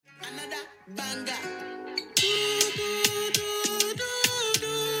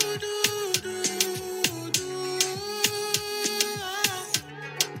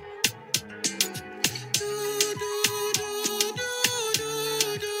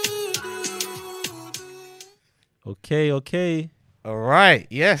Okay. All right.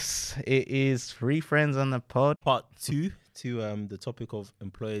 Yes, it is Three Friends on the Pod. Part 2 to the topic of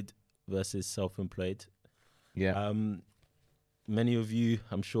employed versus self-employed. Yeah. Many of you,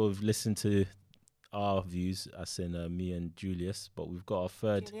 I'm sure, have listened to our views, as in me and Julius, but we've got our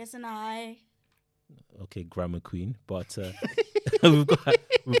third. Julius and I. Okay, grammar queen, but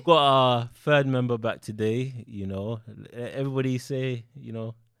we've got our third member back today. You know, everybody say, you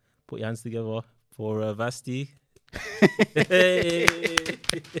know, put your hands together for Vasti. Hey.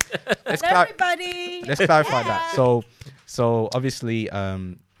 Everybody. Let's clarify that. So obviously,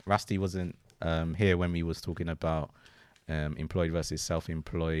 Rusty wasn't here when we was talking about employed versus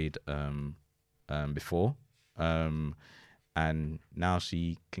self-employed before, and now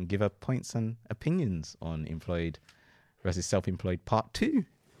she can give her points and opinions on employed versus self-employed part 2.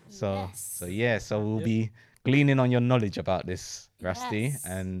 So we'll be gleaning on your knowledge about this, Rusty,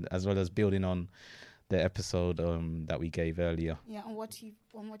 and as well as building on the episode that we gave earlier. Yeah, on what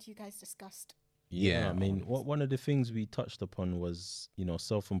you guys discussed. Yeah, I mean, one of the things we touched upon was, you know,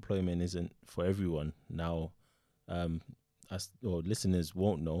 self-employment isn't for everyone. Now, as listeners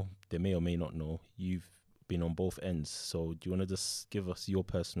won't know, they may or may not know, you've been on both ends. So do you want to just give us your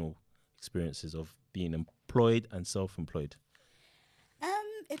personal experiences of being employed and self-employed?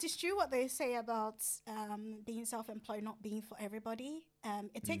 It is true what they say about being self-employed not being for everybody.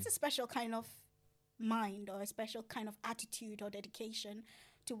 It takes a special kind of mind or a special kind of attitude or dedication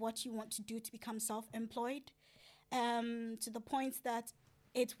to what you want to do to become self-employed, to the point that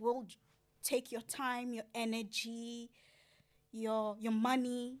it will take your time, your energy, your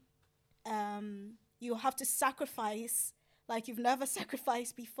money. You'll have to sacrifice like you've never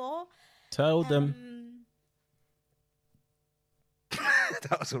sacrificed before. Tell them.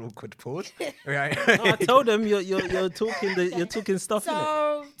 That was an awkward pause. Right. No, I told them you're talking stuff.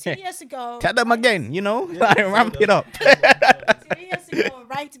 So 2 years ago, Tell them again, you know, ramp it up. 2 years ago,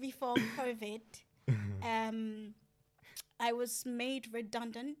 right before COVID, I was made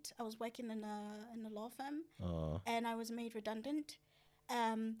redundant. I was working in a law firm, and I was made redundant.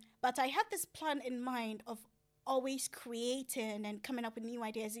 But I had this plan in mind of always creating and coming up with new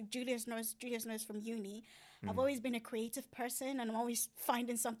ideas. If Julius knows from uni. I've always been a creative person, and I'm always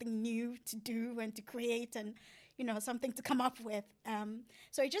finding something new to do and to create, and you know, something to come up with.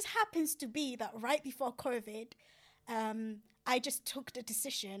 So it just happens to be that right before COVID, I just took the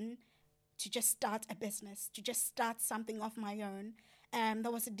decision to just start a business, to just start something of my own.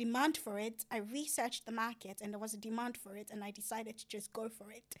 There was a demand for it. I researched the market, and there was a demand for it, and I decided to just go for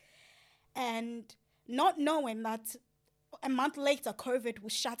it. And not knowing that a month later, COVID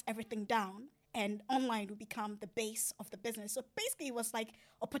would shut everything down, and online would become the base of the business. So basically, it was like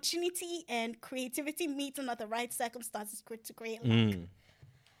opportunity and creativity meeting at the right circumstances to create luck.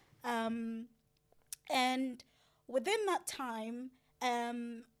 And within that time,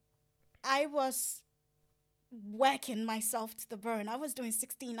 I was working myself to the bone. I was doing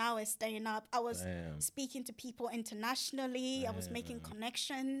 16 hours staying up. I was speaking to people internationally. I was making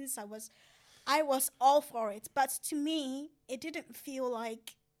connections. I was all for it. But to me, it didn't feel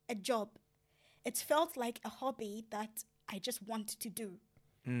like a job. It felt like a hobby that I just wanted to do.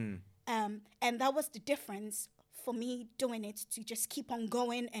 And that was the difference for me doing it, to just keep on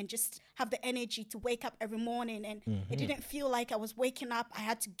going and just have the energy to wake up every morning. And it didn't feel like I was waking up, I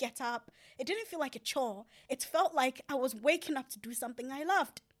had to get up. It didn't feel like a chore. It felt like I was waking up to do something I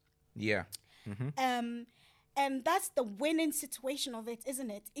loved. Yeah. And that's the winning situation of it,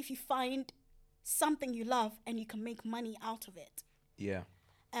 isn't it? If you find something you love and you can make money out of it. Yeah.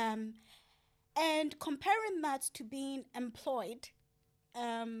 And comparing that to being employed,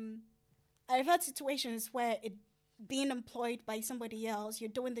 I've had situations where being employed by somebody else, you're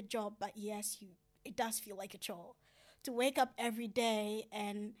doing the job, but yes, it does feel like a chore. To wake up every day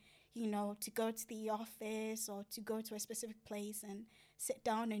and, you know, to go to the office or to go to a specific place and sit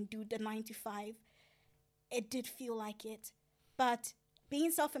down and do the 9 to 5, it did feel like it. But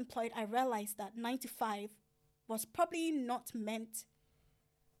being self-employed, I realized that 9 to 5 was probably not meant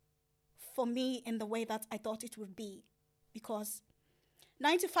for me in the way that I thought it would be, because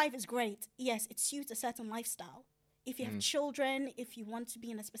 9 to 5 is great. Yes, it suits a certain lifestyle. If you have children, if you want to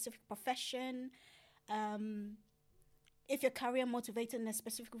be in a specific profession, if you're career motivated in a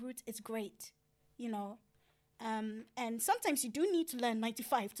specific route, it's great, you know. And sometimes you do need to learn 9 to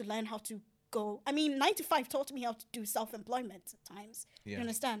 5 to learn how to go. I mean, 9 to 5 taught me how to do self-employment at times. Yeah. You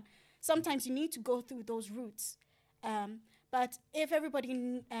understand? sometimes you need to go through those routes. But if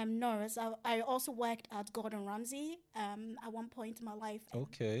everybody knows, I also worked at Gordon Ramsay at one point in my life.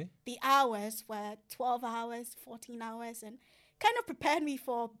 Okay. The hours were 12 hours, 14 hours, and kind of prepared me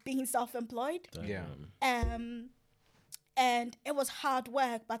for being self-employed. Yeah. And it was hard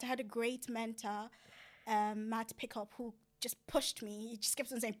work, but I had a great mentor, Matt Pickup, who just pushed me. He just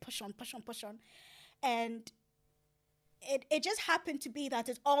kept on saying, push on, push on, push on. And it just happened to be that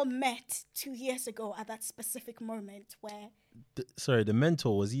it all met 2 years ago at that specific moment where... The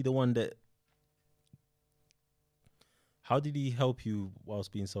mentor, was he the one that... How did he help you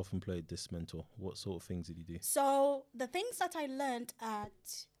whilst being self-employed, this mentor? What sort of things did he do? So the things that I learned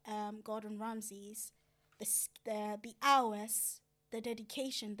at Gordon Ramsay's, the hours, the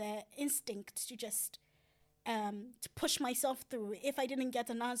dedication, the instinct to just to push myself through. If I didn't get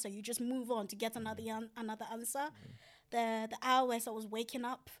an answer, you just move on to get another answer. The hours I was waking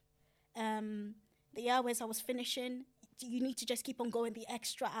up, the hours I was finishing. You need to just keep on going the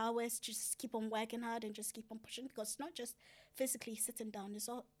extra hours, just keep on working hard and just keep on pushing, because it's not just physically sitting down. It's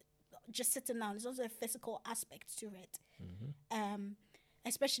all just sitting down. There's also a physical aspect to it,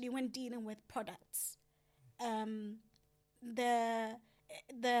 especially when dealing with products. The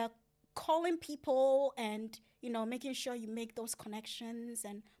calling people and, you know, making sure you make those connections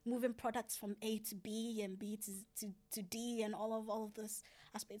and moving products from A to B and B to D and all of this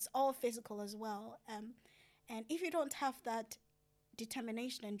aspects, all physical as well. And if you don't have that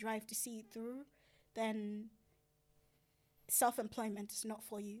determination and drive to see it through, then self-employment is not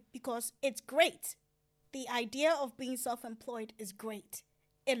for you, because it's great. The idea of being self-employed is great.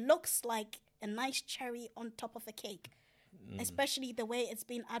 It looks like a nice cherry on top of a cake, especially the way it's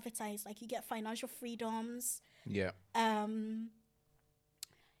been advertised. Like, you get financial freedoms. Yeah.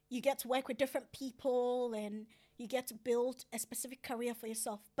 You get to work with different people and you get to build a specific career for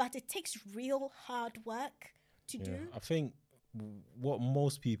yourself. But it takes real hard work to do. I think what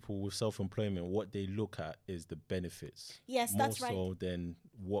most people with self-employment, what they look at is the benefits. Yes, that's right. More so than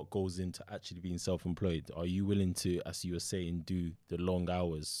what goes into actually being self-employed. Are you willing to, as you were saying, do the long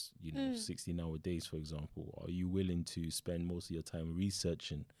hours, 16-hour days, for example? Are you willing to spend most of your time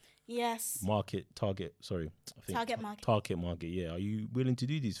researching? Yes. Target market, yeah. Are you willing to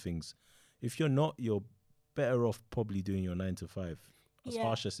do these things? If you're not, you're better off probably doing your 9 to 5. As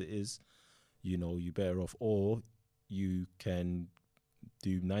harsh as it is, you're better off, or you can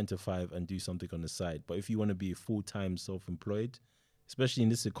do 9 to 5 and do something on the side. But if you want to be full-time self-employed, especially in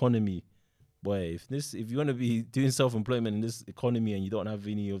this economy, boy, if you want to be doing self-employment in this economy and you don't have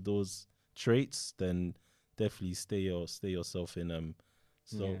any of those traits, then definitely stay yourself in employment.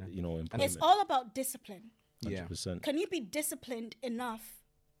 It's all about discipline. 100%. Can you be disciplined enough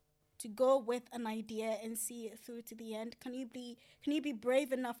to go with an idea and see it through to the end? Can you be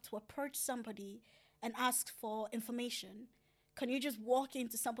brave enough to approach somebody and ask for information? Can you just walk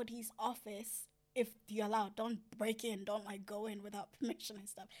into somebody's office, if you're allowed? Don't break in, don't go in without permission and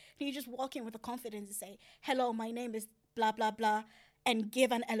stuff. Can you just walk in with the confidence and say, hello, my name is blah, blah, blah, and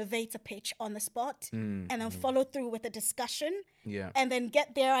give an elevator pitch on the spot, and then follow through with a discussion, and then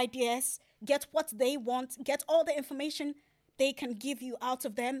get their ideas, get what they want, get all the information they can give you out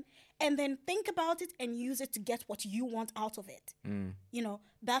of them, and then think about it and use it to get what you want out of it.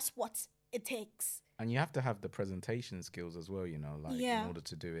 That's what it takes. And you have to have the presentation skills as well, in order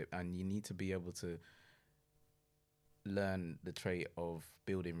to do it. And you need to be able to learn the trait of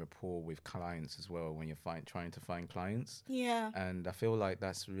building rapport with clients as well when you're trying to find clients. Yeah. And I feel like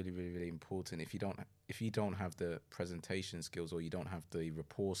that's really, really, really important. If you don't have the presentation skills, or you don't have the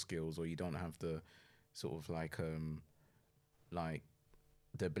rapport skills, or you don't have the sort of like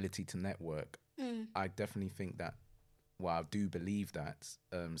the ability to network, I definitely think that, I do believe that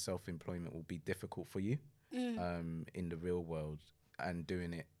self-employment will be difficult for you in the real world, and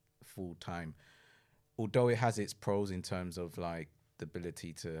doing it full time. Although it has its pros in terms of like the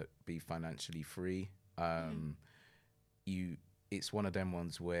ability to be financially free, it's one of them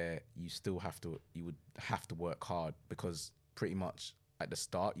ones where you would have to work hard, because pretty much at the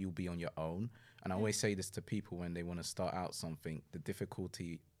start you'll be on your own. And I always say this to people when they want to start out something: the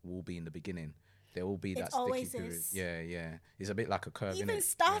difficulty will be in the beginning. There will be that sticky period. Yeah. It's a bit like a curve. Even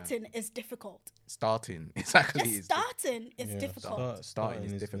starting is difficult. Starting, exactly. Just starting is difficult. Starting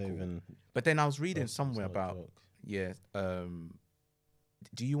is difficult. But then I was reading somewhere about,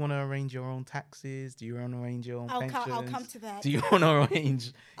 do you want to arrange your own taxes? Do you want to arrange your own pensions? I'll come to that. Do you want to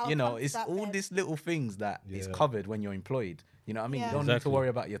arrange, it's all these little things that is covered when you're employed. You know what I mean? You don't need to worry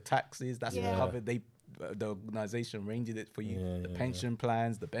about your taxes. That's covered. The organization arranges it for you, the pension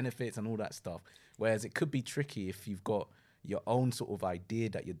plans, the benefits, and all that stuff. Whereas it could be tricky if you've got, your own sort of idea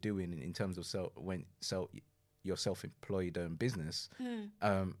that you're doing in terms of your self-employed business,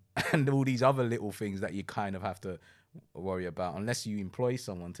 and all these other little things that you kind of have to worry about, unless you employ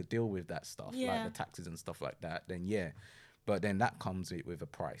someone to deal with that stuff, like the taxes and stuff like that, then but then that comes with a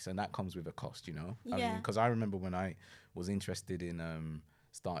price, and that comes with a cost, I mean, because I remember when I was interested in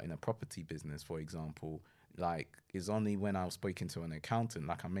starting a property business, for example, like it's only when I was speaking to an accountant,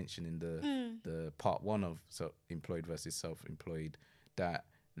 like I mentioned in the part 1 of employed versus self-employed, that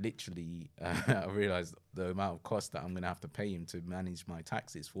literally I realized the amount of cost that I'm going to have to pay him to manage my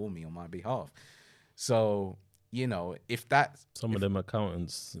taxes for me on my behalf. So, if that's... Some of them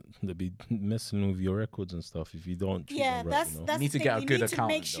accountants, they be messing with your records and stuff if you don't treat them right, that's you need to get a good accountant.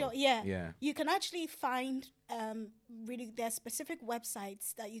 Make sure, you can actually find really, there's specific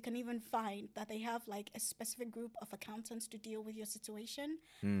websites that you can even find that they have like a specific group of accountants to deal with your situation.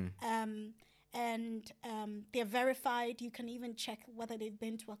 And they're verified. You can even check whether they've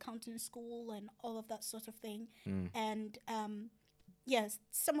been to accounting school and all of that sort of thing. And yes,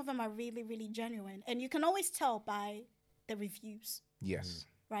 some of them are really, really genuine. And you can always tell by the reviews. Yes.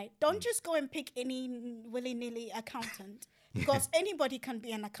 Right? Don't just go and pick any willy-nilly accountant, because anybody can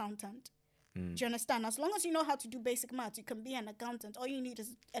be an accountant. Do you understand? As long as you know how to do basic maths, you can be an accountant. All you need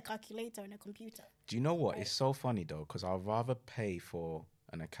is a calculator and a computer. Do you know what? Right? It's so funny, though, because I'd rather pay for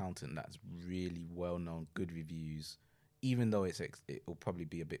an accountant that's really well-known, good reviews, even though it'll probably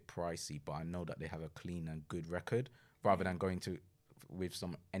be a bit pricey, but I know that they have a clean and good record, rather than going with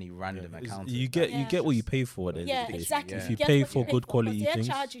any random accountant. You get what you pay for. Exactly. If you pay for good quality things,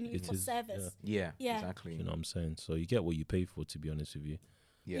 they're charging you for service. Yeah, exactly. You know what I'm saying? So you get what you pay for, to be honest with you.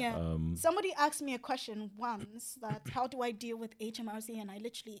 Yeah. Somebody asked me a question once that how do I deal with HMRC, and I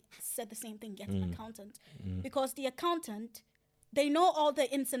literally said the same thing: get an accountant, because the accountant, they know all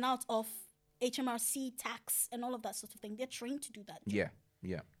the ins and outs of HMRC tax and all of that sort of thing. They're trained to do that. Yeah.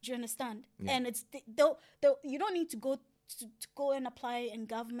 Do you understand? Yeah. And it's you don't need to go and apply in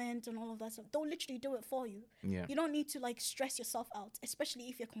government and all of that stuff. They'll literally do it for you. Yeah. You don't need to like stress yourself out, especially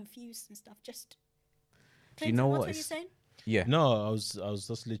if you're confused and stuff. Just. Do you know what were you saying? Yeah. No, I was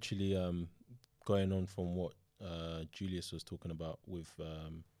just literally going on from what Julius was talking about with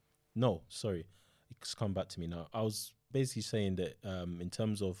no, sorry. It's come back to me now. I was basically saying that in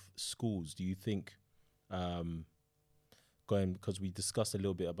terms of schools, do you think because we discussed a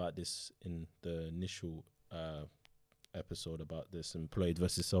little bit about this in the initial episode about this employed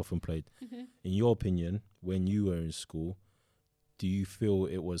versus self-employed. In your opinion, when you were in school, do you feel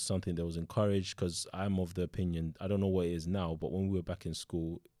it was something that was encouraged? Because I'm of the opinion, I don't know what it is now, but when we were back in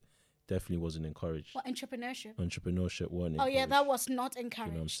school, definitely wasn't encouraged. What, entrepreneurship? Entrepreneurship wasn't encouraged. Oh yeah, that was not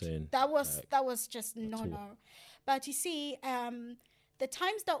encouraged. You know what I'm saying? That was just no. But you see, the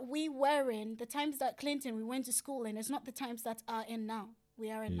times that we were in, the times that Clinton, we went to school in, is not the times that are in now.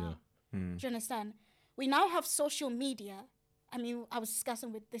 We are in now. Do you understand? We now have social media. I mean, I was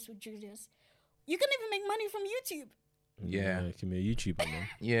discussing this with Julius. You can even make money from YouTube. Yeah, you can be a YouTuber, man.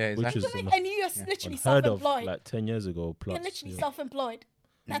 Yeah, exactly. And you're literally self-employed. Like 10 years ago plus. You're literally self-employed.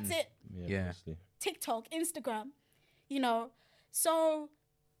 That's it. Yeah. TikTok, Instagram, So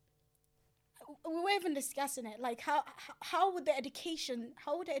we were even discussing it. Like how would the education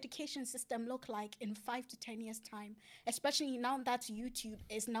system look like in 5 to 10 years time? Especially now that YouTube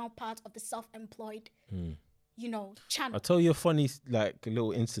is now part of the self-employed channel. I'll tell you a funny, like, a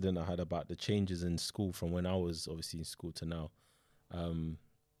little incident I had about the changes in school from when I was obviously in school to now.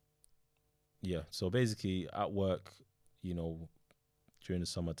 So basically at work, during the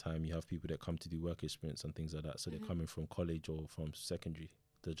summertime, you have people that come to do work experience and things like that. So they're coming from college or from secondary.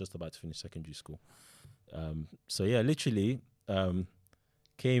 They're just about to finish secondary school. Literally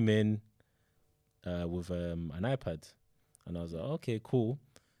came in with an iPad. And I was like, okay, cool.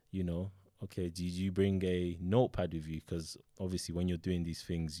 Okay, did you bring a notepad with you? Because obviously when you're doing these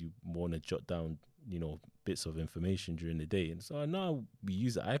things, you want to jot down, bits of information during the day. And so now we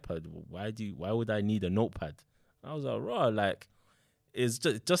use the iPad. Why would I need a notepad? I was like, raw, like, it's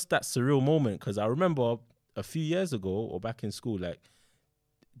just that surreal moment. Because I remember a few years ago or back in school, like,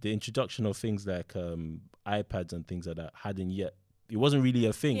 the introduction of things like iPads and things like that it wasn't really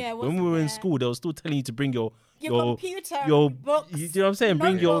a thing. Yeah, when we were in school, they were still telling you to bring your computer, your books. You know what I'm saying?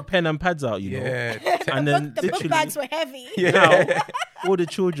 Bring your pen and pads out, you know. And then the book bags were heavy. Now, all the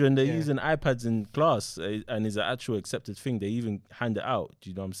children, they're using iPads in class, and it's an actual accepted thing. They even hand it out. Do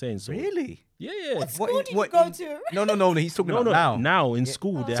you know what I'm saying? So, really? Yeah. What school do you go to? No. He's talking about now. Now in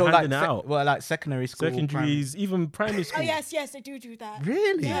school, they're handing it out. Well, like secondary school, secondaries, even primary school. Oh yes, they do that.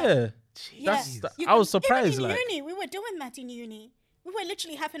 Really? Yeah. I was surprised. Even in like, uni, we were doing that in uni. We were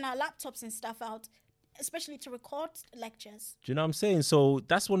literally having our laptops and stuff out especially to record lectures. Do you know what I'm saying? So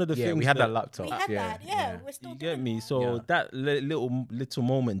that's one of the things. we had that laptop. We had that, we're still You doing get me? that. So that little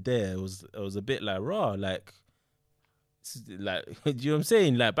moment there was a bit like raw, like do you know what I'm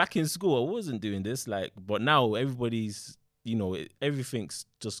saying? Like back in school, I wasn't doing this, like, but now everybody's, everything's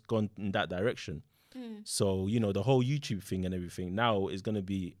just gone in that direction. So the whole YouTube thing and everything now is gonna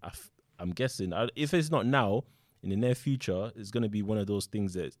be, I'm guessing, if it's not now, in the near future, it's gonna be one of those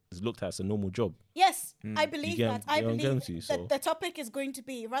things that is looked at as a normal job. Yes, I believe that. I believe that the topic is going to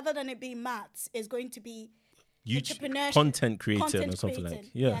be, rather than it being maths, is going to be YouTube entrepreneurship, content creating or something creating.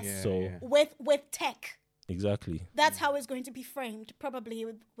 like. Yes. So with tech. Exactly. That's how it's going to be framed, probably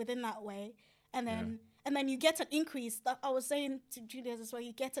within that way, and then you get an increase. That I was saying to Julius as well.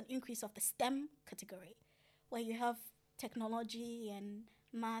 You get an increase of the STEM category, where you have technology and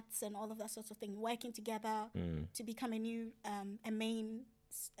maths and all of that sort of thing working together to become a new a main.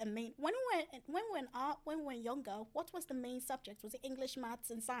 When we were younger, what was the main subject? Was it English, maths,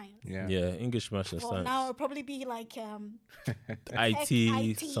 and science? Yeah, English, maths, and science. Now it'll probably be like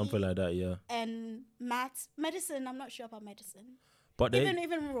IT, something like that. Yeah, and maths, medicine. I'm not sure about medicine, but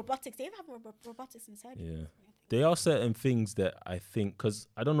even robotics. They even have robotics in surgery. Yeah, there are certain things that I think, because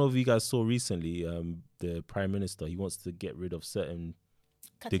I don't know if you guys saw recently, the Prime Minister, he wants to get rid of certain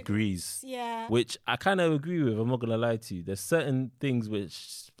degrees, which I kind of agree with. I'm not gonna lie to you. There's certain things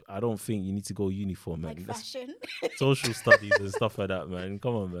which I don't think you need to go uni for, man. Like fashion, social studies and stuff like that, man.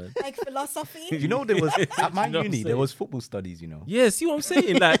 Come on, man. Like philosophy. There was at my uni there was football studies. Yeah, see what I'm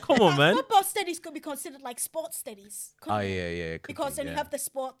saying? Like, come on, man. Football studies could be considered like sports studies. Yeah. Because then you have the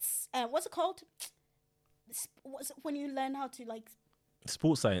sports. What's it called? When you learn how to like.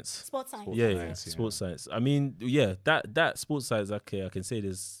 Sports science. Sports science. Yeah. Sports science. I mean, that sports science, okay, I can say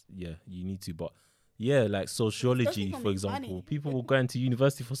this, you need to, but like sociology, for example. People will go into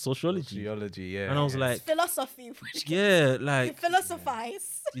university for sociology. And I was like... It's philosophy. Like... You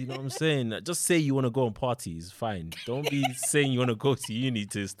philosophize. You know what I'm saying? Just say you want to go on parties, fine. Don't be saying you want to go to uni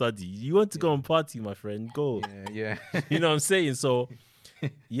to study. You want to go on party, my friend, go. Yeah. You know what I'm saying? So...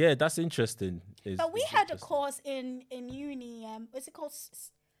 Yeah, that's interesting. But we had a course in uni. What's it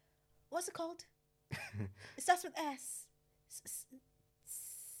called? It starts with S.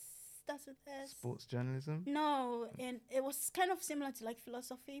 Starts with S. Sports journalism? No, and it was kind of similar to like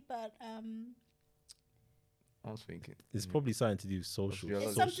philosophy, but I was thinking it's probably something to do with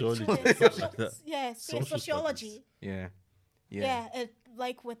sociology. Sociology. Yeah.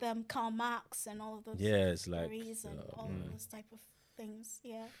 Like with Karl Marx and all of those. Yeah, it's like theories and all those type of things.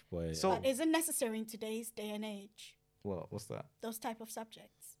 Yeah. So but is it necessary in today's day and age? What's that? Those type of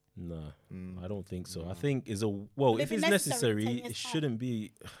subjects. No, I don't think so. I think if it's necessary, it shouldn't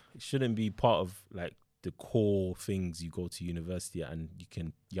be part of like the core things you go to university and you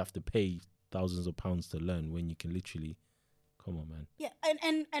have to pay thousands of pounds to learn when you can literally, come on, man. Yeah,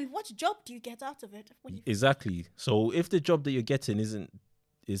 and what job do you get out of it? Exactly. So if the job that you're getting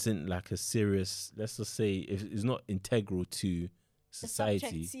isn't like a serious, let's just say, if it's not integral to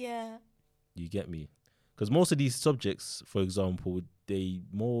society, you get me? Because most of these subjects, for example, they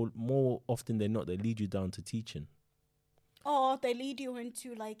more often than not, they lead you down to teaching. Or they lead you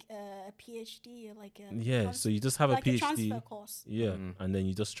into like a PhD or like a so you just have like a PhD, a transfer course. And then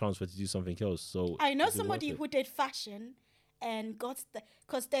you just transfer to do something else. So I know somebody who did fashion and got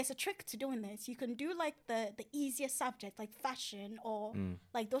because there's a trick to doing this. You can do like the easier subject like fashion or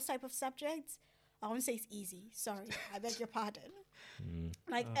like those type of subjects. I won't say it's easy. Sorry, I beg your pardon.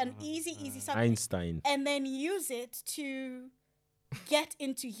 Like an easy subject. Einstein. And then use it to get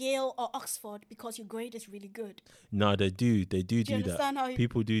into Yale or Oxford because your grade is really good. No, they do that.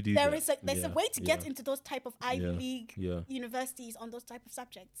 People do that. There's a way to get into those type of Ivy League universities on those type of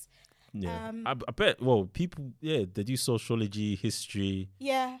subjects. Yeah, I bet. Well, people, they do sociology, history.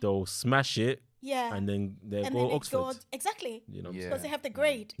 Yeah, they'll smash it. Yeah, and then they'll go Oxford. Exactly. You know, because they have the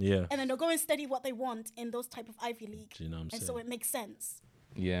grade. Yeah, and then they'll go and study what they want in those type of Ivy League. You know what I'm saying? So it makes sense.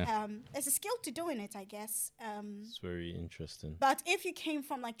 Yeah. There's a skill to doing it, I guess. It's very interesting. But if you came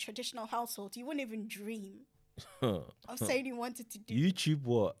from like traditional household, you wouldn't even dream of saying you wanted to do YouTube.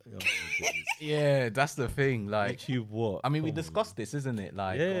 What? Oh, yeah, that's the thing. Like YouTube. What? I mean, we discussed this, isn't it?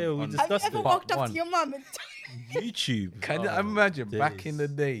 Like, we discussed it. Have you ever walked up to your mum and YouTube? Can you imagine back in the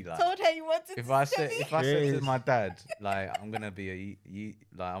day? Like, told her you wanted if I said to my dad, like, I'm gonna be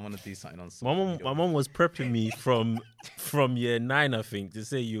I want to do something on social media. My mom was prepping me from year 9, I think, to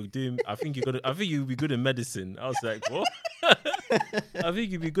say you're doing. I think you'll be good in medicine. I was like, what? I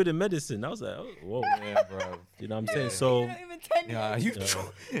think you'd be good in medicine. I was like, oh, whoa, yeah, bro. You know what I'm saying? So,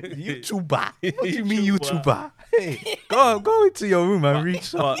 YouTuber. What do you mean YouTuber? Hey, go into your room and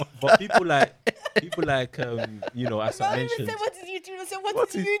reach. But people like people like you know, as I Not even mentioned, say what is YouTube. I said what What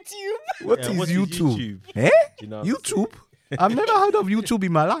is is- YouTube? What yeah, is what YouTube? You Eh? know, YouTube? I've never heard of YouTube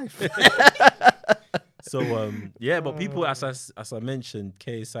in my life. so yeah, but people as I mentioned,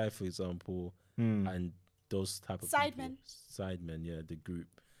 KSI for example, and those type of Sidemen. Sidemen, yeah, the group,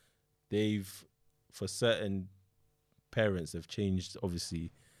 they've for certain parents have changed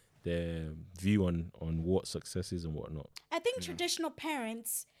obviously their view on what success is and whatnot. I think traditional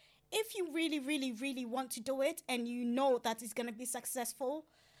parents, if you really, really, really want to do it and you know that it's going to be successful,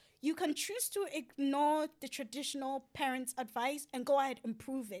 you can choose to ignore the traditional parents' advice and go ahead and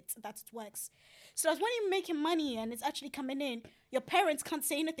prove it that it works. So that when you're making money and it's actually coming in, your parents can't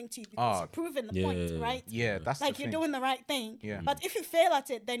say anything to you because you're proving the point, right? Yeah, that's Like the you're thing. doing the right thing. Yeah. But if you fail at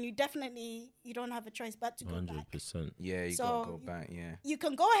it, then you don't have a choice but to go back. 100%. Yeah, you gotta go back. Yeah. You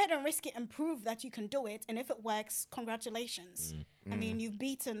can go ahead and risk it and prove that you can do it, and if it works, congratulations. I mean, you've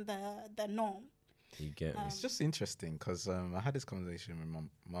beaten the norm. You get me? It's just interesting because I had this conversation with my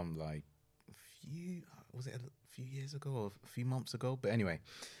mum like a few years ago or a few months ago, but anyway,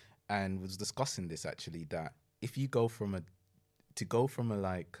 and was discussing this actually, that if you go from a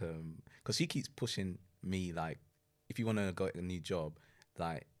like because she keeps pushing me like, if you want to go a new job,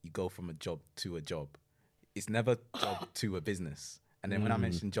 like you go from a job to a job. It's never job to a business. And then when I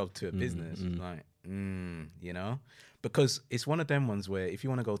mention job to a business, like, you know, because it's one of them ones where if you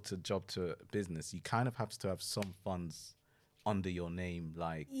want to go to job to a business, you kind of have to have some funds under your name,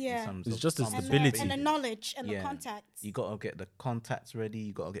 like in terms It's of just the some stability. And the knowledge and the contacts. You gotta get the contacts ready.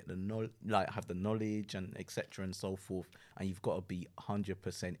 You gotta get have the knowledge and etc. and so forth. And you've got to be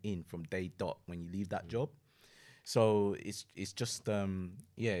 100% in from day dot when you leave that job. So it's just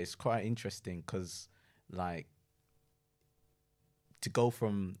it's quite interesting because like to go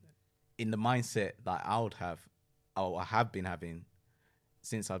from in the mindset that I have been having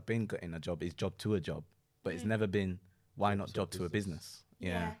since I've been getting a job is job to a job, but it's never been why not job to a business.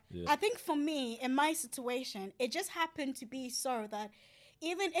 Yeah. I think for me, in my situation, it just happened to be so that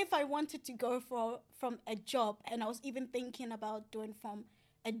even if I wanted to go from a job, and I was even thinking about doing from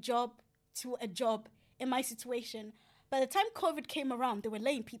a job to a job in my situation, by the time COVID came around, they were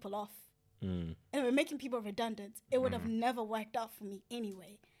laying people off. And they were making people redundant. It would have never worked out for me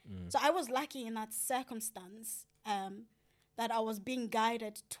anyway. So I was lucky in that circumstance that I was being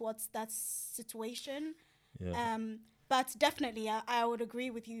guided towards that situation. Yeah. But definitely, I would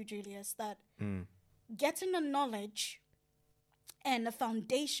agree with you, Julius, that getting the knowledge and the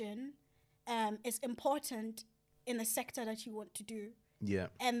foundation is important in the sector that you want to do. Yeah.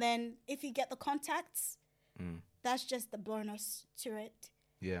 And then if you get the contacts, that's just the bonus to it.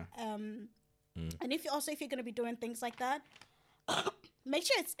 Yeah. And if you're going to be doing things like that, make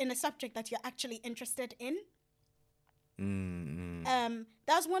sure it's in a subject that you're actually interested in.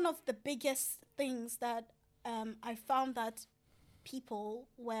 That's one of the biggest things that I found that people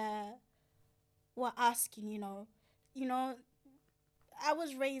were asking. You know, I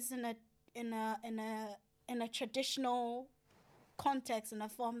was raised in a traditional context, in a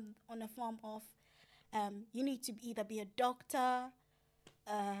form of you need to either be a doctor,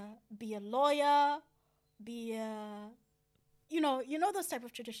 be a lawyer, be a you know those type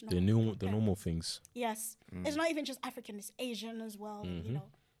of traditional The normal things. Yes. It's not even just African, it's Asian as well. You know,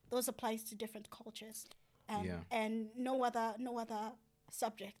 those applies to different cultures. And no other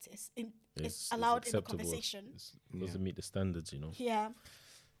subject is allowed in the conversation. It doesn't meet the standards, you know. Yeah.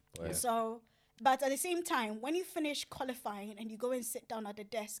 Yeah. So, but at the same time, when you finish qualifying and you go and sit down at the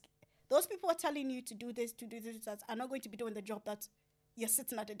desk, those people are telling you to do this, that are not going to be doing the job that you're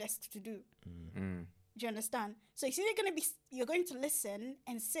sitting at the desk to do. Do you understand? So you're going to listen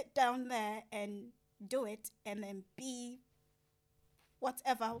and sit down there and do it, and then be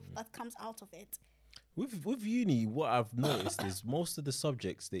whatever that comes out of it. With uni, what I've noticed is most of the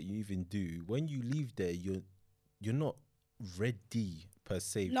subjects that you even do, when you leave there, you're not ready per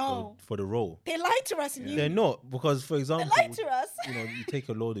se for the role. They lied to us in uni. They're not, because for example, They lied to us. You know, you take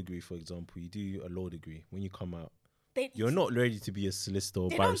a law degree, for example, you do a law degree. When you come out, You're not ready to be a solicitor or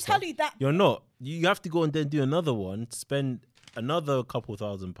They barrister. don't tell you that. You're not. You have to go and then do another one, spend another couple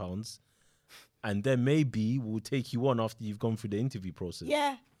 £1,000, and then maybe we'll take you on after you've gone through the interview process.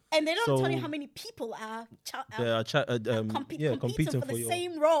 Yeah. And they don't tell you how many people are competing for the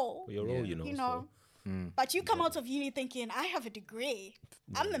same role. For your role, you know. But you come out of uni thinking, I have a degree.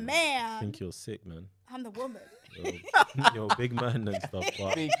 I'm the man. I think you're sick, man. I'm the woman. You're a big man and stuff.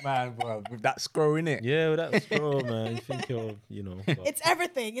 But Big man, bro, with that scroll in it. yeah, with that scroll, man. You think you're, but, It's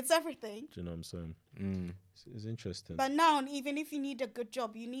everything. It's everything. do you know what I'm saying? Mm. It's interesting. But now, even if you need a good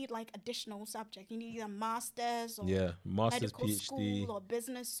job, you need like additional subject. You need either masters or Yeah, master's, medical PhD. school or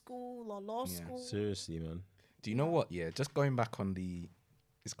business school or law school. Seriously, man. Do you know what? Yeah, just going back on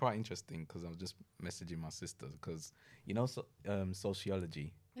it's quite interesting because I was just messaging my sister because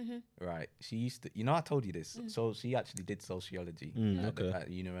sociology, right? She used to, I told you this. So she actually did sociology at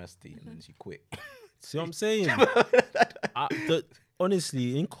university and then she quit. See what I'm saying?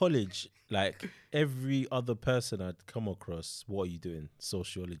 Honestly, in college, like every other person I'd come across, what are you doing?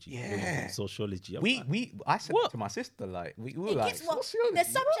 Sociology. Yeah. What are you doing? Sociology. I said it to my sister, like we were like, sociology. The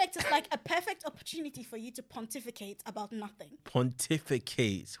subject is like a perfect opportunity for you to pontificate about nothing.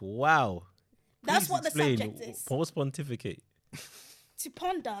 Pontificate. Wow. That's Please what the explain. subject is. What's pontificate? To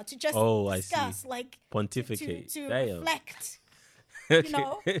ponder, to just I discuss, see. like Pontificate. to Damn. reflect.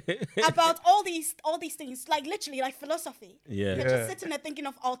 About all these things, like literally like philosophy. Yeah. You're just sitting there thinking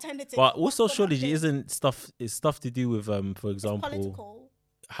of alternatives. But what What's the sociology one thing? is stuff to do with for It's example, political.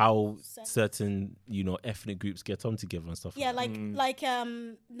 how certain ethnic groups get on together and stuff. Yeah, like like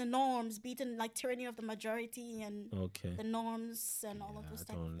the norms, beating like tyranny of the majority and okay. the norms and all of those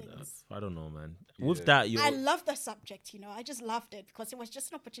type of things. I don't know, man. With that, I love the subject. I just loved it because it was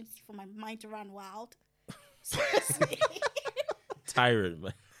just an opportunity for my mind to run wild. Seriously. Tyrant,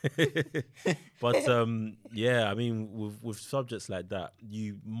 man. But yeah, I mean, with subjects like that,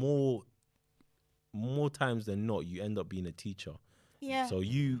 you more times than not, you end up being a teacher. Yeah. So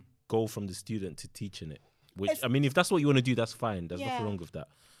you go from the student to teaching it. Which I mean, if that's what you want to do, that's fine. There's nothing wrong with that.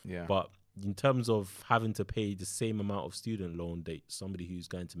 Yeah. But in terms of having to pay the same amount of student loan that somebody who's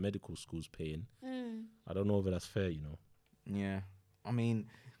going to medical school's paying, I don't know whether that's fair. Yeah. I mean,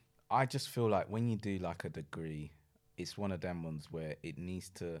 I just feel like when you do like a degree, it's one of them ones where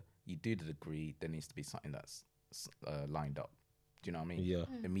you do the degree, there needs to be something that's lined up. Do you know what I mean? Yeah.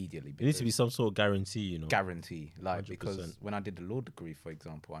 Immediately. There needs to be some sort of guarantee, Guarantee. Like, 100%. because when I did the law degree, for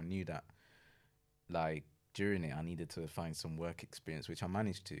example, I knew that, like, during it, I needed to find some work experience, which I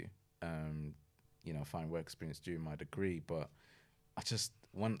managed to, find work experience during my degree. But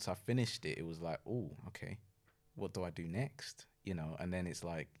once I finished it, it was like, oh, okay, what do I do next? And then it's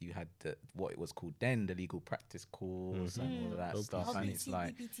like you had what it was called then, the legal practice course and all of that stuff. LBT, and it's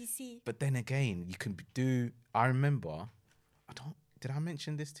like, BPTC. but then again, you can I remember, did I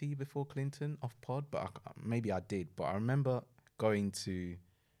mention this to you before, Clinton, off pod? But maybe I did. But I remember going to,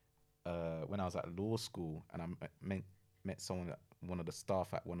 when I was at law school and I met one of the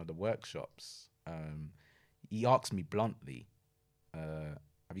staff at one of the workshops. He asked me bluntly,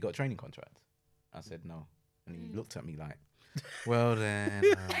 have you got a training contract? I said no. And he looked at me like, well then.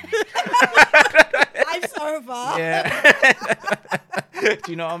 Life's over. Yeah.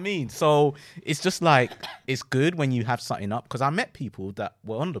 Do you know what I mean? So it's just like, it's good when you have something up. Because I met people that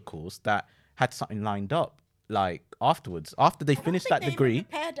were on the course that had something lined up, like afterwards, after they finished that degree. They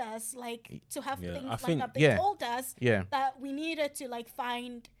prepared us like to have things I lined think- up. They told us Yeah. that we needed to like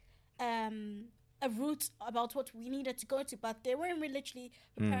find a route about what we needed to go to, but they weren't really literally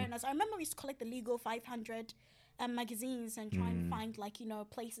preparing us. I remember we used to collect the Legal 500 magazines and try and find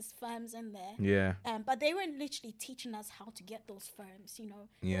places, firms in there. Yeah. But they weren't literally teaching us how to get those firms.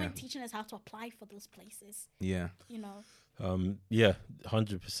 They Yeah. weren't teaching us how to apply for those places. Yeah. Yeah,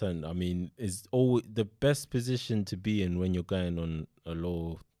 100%. I mean, it's all the best position to be in when you're going on a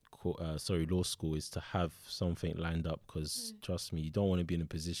law school is to have something lined up. Because trust me, you don't want to be in a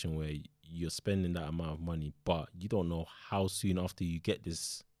position where you're spending that amount of money, but you don't know how soon after you get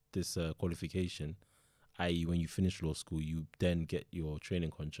this qualification, i.e., when you finish law school, you then get your training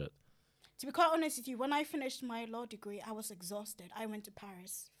contract. To be quite honest with you, when I finished my law degree, I was exhausted. I went to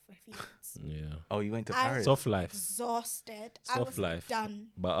Paris for a few months. Yeah. Oh, you went to I- Paris? Soft life. Exhausted. I Soft was life. done.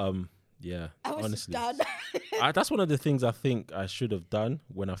 But yeah. I was honestly, done. that's one of the things I think I should have done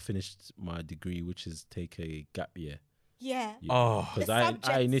when I finished my degree, which is take a gap year. Yeah. Oh. The Because I subject's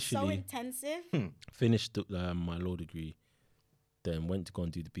so initially intensive. finished my law degree, then went to go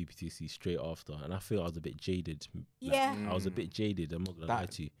and do the BPTC straight after, and I feel I was a bit jaded. Yeah. I was a bit jaded. I'm not gonna lie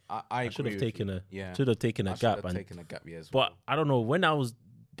to you. I should have agree with taken you. a Yeah. should have taken a I should gap. have And taken a gap year as well. but I don't know. When I was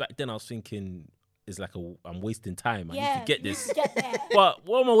back then, I was thinking it's like I'm wasting time. I need to get you this. need to get there. But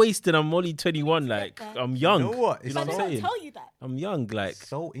what am I wasting? I'm only 21. Like there. I'm young. You know what? You It's know But what they I'm don't saying? tell you that. I'm young. Like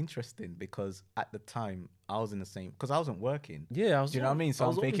so interesting because at the time I was in the same, because I wasn't working. yeah, I was. Do you know what I mean? So I I'm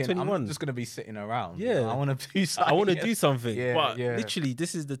was only thinking, 21. I'm just going to be sitting around. Yeah. I want to do something. I want to do something. Yeah, but yeah. literally,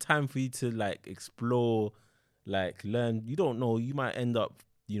 this is the time for you to like explore, like learn. You don't know. You might end up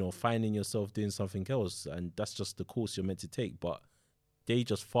finding yourself doing something else, and that's just the course you're meant to take. But they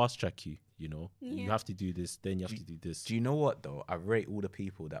just fast track you. You have to do this, then you have to do this. Do you know what though? I rate all the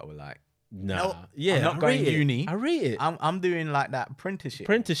people that were like, Nah, no, yeah, I'm not going uni. I rate it. I'm doing like that apprenticeship.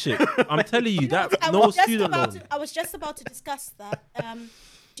 I'm telling you that I no student loan. I was just about to discuss that.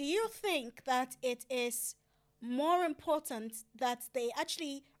 Do you think that it is more important that they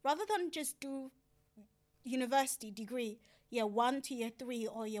actually, rather than just do university degree, year 1 to year 3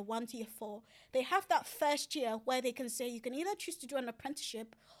 or year 1 to year 4, they have that first year where they can say you can either choose to do an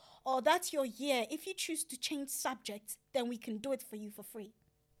apprenticeship, or that's your year. If you choose to change subjects, then we can do it for you for free.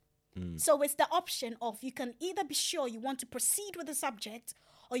 So it's the option of you can either be sure you want to proceed with the subject,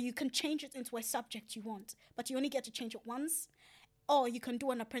 or you can change it into a subject you want, but you only get to change it once, or you can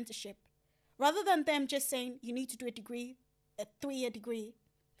do an apprenticeship. Rather than them just saying you need to do a degree, a 3-year degree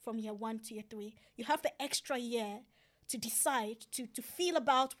from year 1 to year 3, you have the extra year to decide, to feel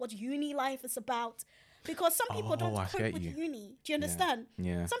about what uni life is about. Because some people don't cope with uni. Do you understand?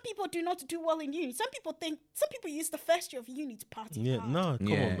 Yeah. Some people do not do well in uni. Some people use the first year of uni to party. Yeah, hard. no,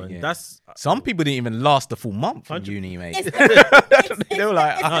 come on, man. Yeah. That's Some people didn't even last a full month in uni, mate. They were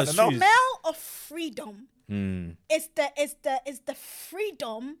like, I it's don't the know. smell of freedom. It's the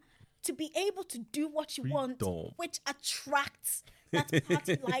freedom to be able to do what you want, which attracts that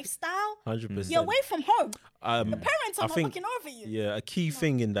party lifestyle. 100%. You're away from home. The parents are I not think, looking over you. Yeah, a key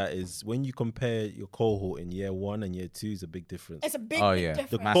thing in that is when you compare your cohort in year 1 and year 2 is a big difference. It's a big, Oh, big yeah.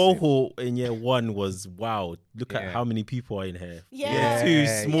 difference. The Massive. cohort in year 1 was wow. Look at Yeah. how many people are in here. Yeah. Year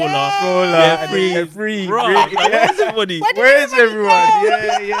 2 smaller. Yeah. Year 3 free. Bro, Great. where's everybody? Where's everyone?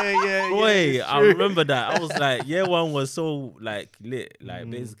 Yeah. Boy, I remember that. I was like, year 1 was so like lit. Like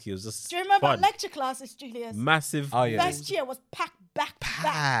basically, it was just. Do you remember fun. lecture classes, Julius? Massive. Oh, yeah. First year was packed back to back.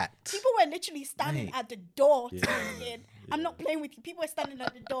 Packed. People were literally standing Mate. at the door to get in. I'm not playing with you. People were standing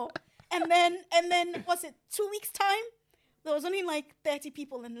at the door. And then was it 2 weeks time? There was only like 30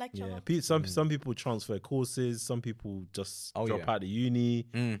 people in lecture. Yeah, some people transfer courses. Some people just drop out of uni.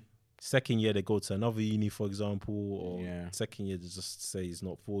 Second year they go to another uni, for example, or second year they just say it's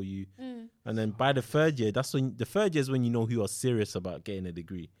not for you. And then by the third year, the third year is when you know who are serious about getting a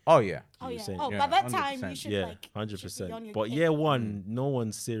degree. Oh, yeah. Oh, yeah. saying? Oh, Yeah, by that time, you 100%. should Yeah, like... 100%. But year 1, no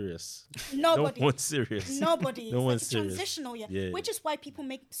one's serious. Nobody. No one's serious. Nobody. No It's one's like a serious. transitional year. Yeah. Which is why people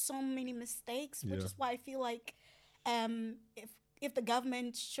make so many mistakes. Which is why I feel like if the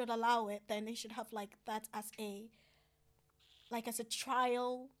government should allow it, then they should have like that as a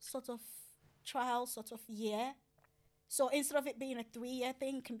trial sort of year. So instead of it being a 3-year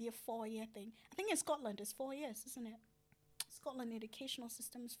thing, it can be a 4-year thing. I think in Scotland it's 4 years, isn't it? Scotland educational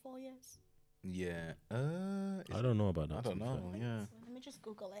system is 4 years. Yeah. I don't know about that. I don't know. Yeah. So let me just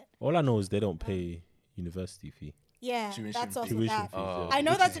Google it. All I know is they don't pay university fee. Yeah, Tuition that's also Tuition that. fees, yeah. I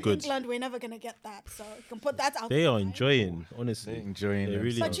know Which that is in good. England we're never gonna get that, so you can put that out. They there, are right? enjoying, honestly. They're enjoying They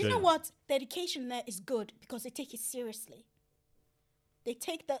themselves. really But you know enjoying. what? The education there is good because they take it seriously. They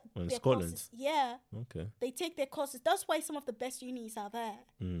take their Scotland? courses. Yeah, Okay. they take their courses. That's why some of the best unis are there.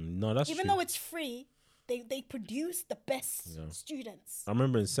 No, that's Even true. though it's free, they produce the best students. I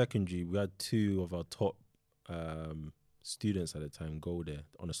remember in secondary, we had 2 of our top students at the time go there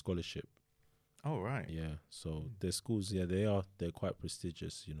on a scholarship. Oh, right. Yeah, so their schools, they're quite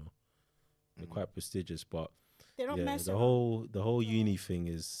prestigious, They're quite prestigious, but They don't mess the around. whole uni thing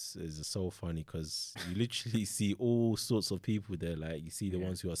is so funny because you literally see all sorts of people there. Like you see the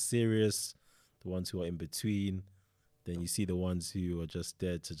ones who are serious, the ones who are in between, then you see the ones who are just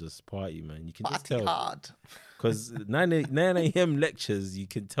there to just party, man. You can just Party tell hard. because 9 a.m. lectures, you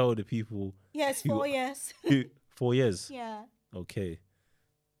can tell the people. Yeah, it's 4 years. 4 years. Yeah. Okay.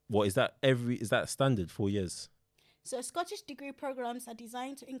 What is that? Is that standard 4 years? So Scottish degree programs are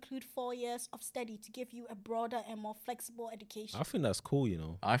designed to include 4 years of study to give you a broader and more flexible education. I think that's cool,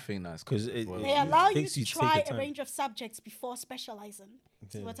 I think that's because good as well. They allow you takes to you to take try your a time. range of subjects before specializing.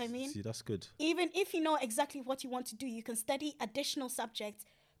 See what I mean? See, that's good. Even if you know exactly what you want to do, you can study additional subjects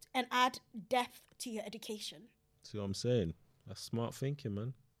and add depth to your education. See what I'm saying? That's smart thinking,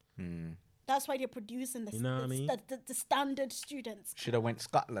 man. That's why they're producing the, You know what I mean? the standard students. Should have went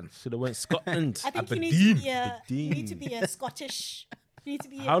Scotland. Should have went Scotland. I think you need to be a Scottish. You need to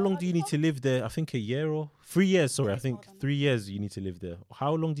be. How long do you need to live there? I think a year or 3 years. Sorry, I think 3 years you need to live there.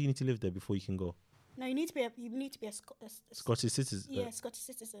 How long do you need to live there before you can go? No, you need to be a Scottish citizen. Yeah, Scottish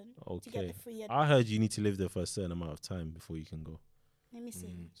citizen. To get Okay. the 3 year. I heard you need to live there for a certain amount of time before you can go. Let me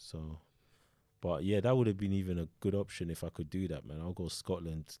see. So, but yeah, that would have been even a good option if I could do that, man. I'll go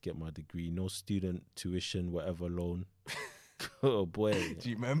Scotland, get my degree, no student tuition, whatever loan. Oh boy. Do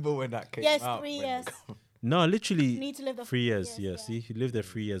you remember when that came Yes, out? 3 when years. No, literally You need to live the 3 years. Yeah, see, he lived there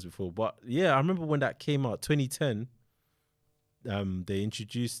 3 years before. But yeah, I remember when that came out, 2010. They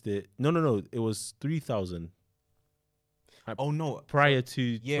introduced it. No, it was 3,000. Oh no! Prior to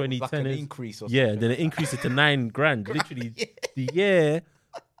Yeah, 2010, like an increase. Or yeah, something and then like it increased it to 9 grand. Literally, the year,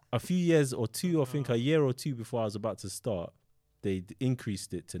 a few years or two, I think a year or two before I was about to start, they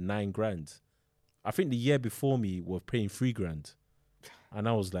increased it to 9 grand. I think the year before me were paying 3 grand, and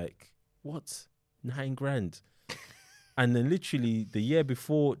I was like, "What? 9 grand?" And then literally the year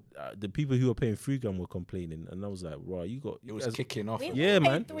before, the people who were paying 3 grand were complaining, and I was like, "Right, It was kicking off. We Yeah, paid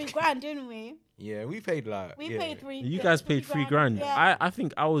man. 3 grand, didn't we? Yeah, we paid like. We yeah. paid 3. You guys paid 3 grand. Yeah. I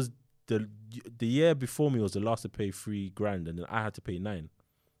think I was the year before me was the last to pay 3 grand, and then I had to pay 9,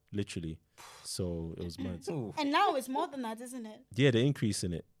 literally. So it was mad. Ooh. And now it's more than that, isn't it? Yeah, the increase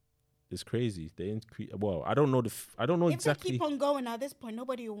in it is crazy. They increase. Well, I don't know I don't know If exactly. they keep on going at this point,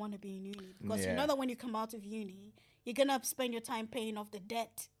 nobody will want to be in uni because you know that when you come out of uni, you're gonna spend your time paying off the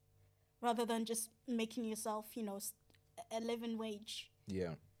debt rather than just making yourself, a living wage.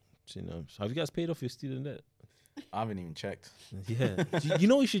 Yeah, Have you guys paid off your student debt? I haven't even checked. Yeah, you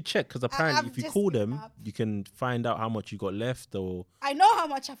know you should check because apparently I've if you just call seen them, that. you can find out how much you got left or. I know how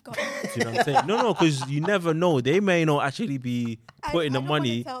much I've got. Do you know what I'm saying? No, because you never know. They may not actually be putting the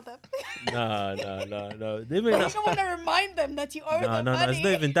money. I don't want to tell them. No. They may I not. don't want to remind them that you owe them No. money. It's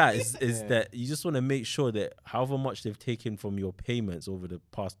not even that. It's that you just want to make sure that however much they've taken from your payments over the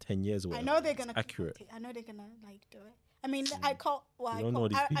past 10 years or I whatever, know they're gonna it's accurate. I know they're gonna do it. I mean, I call. Well, You don't know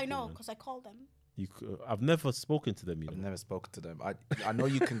these I people, know man. because I call them. I've never spoken to them. I've never spoken to them. I know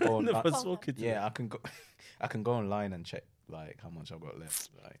you can go on. Never spoken to them. Yeah, I can go online and check like how much I've got left.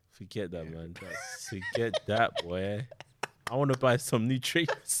 Like, Forget that, man. Forget that, boy. I want to buy some new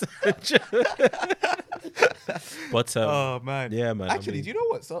trainers. But oh man, yeah, man. Actually, do you know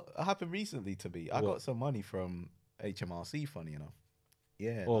what happened recently to me? I What? got some money from HMRC. Funny enough.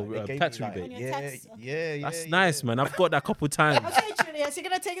 Yeah. Oh, they gave tax me, like, rebate. On your Yeah, tax, okay. yeah. That's nice, man. I've got that a couple times. Okay, Julius, you're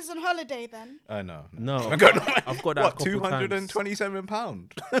gonna take us on holiday then? No. No, I've got I've got that a what, couple times.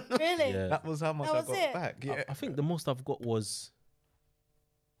 £227? Really? Yeah. That was how much That I was got it? back. Yeah. I think the most I've got was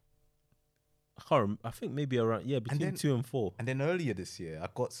I think maybe around between then- 2 and 4. And then earlier this year, I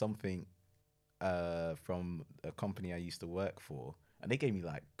got something from a company I used to work for, and they gave me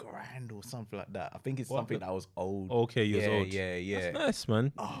like grand or something like that. I think it's What? something that was old. Okay, you was old. Yeah. That's nice,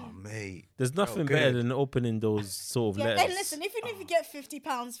 man. Oh mate, There's nothing good. better than opening those sort of Yeah, letters. and listen, even if you get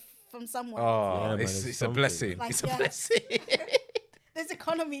 £50 from somewhere, oh, Yeah, man, it's it's a something. blessing. Like, It's a yeah. blessing. this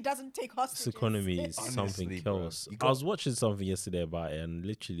economy doesn't take hostages. This economy is Honestly, something bro. else. You I was watching something yesterday about it, and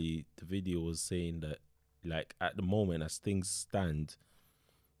literally the video was saying that, like, at the moment, as things stand,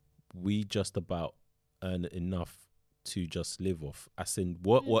 we just about earn enough to just live off. As in,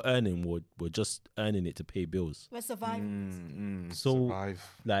 what we're earning, we're just earning it to pay bills. We're surviving. So, survive.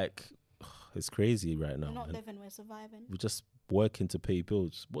 like, it's crazy right now, We're not man. living, we're surviving. We're just working to pay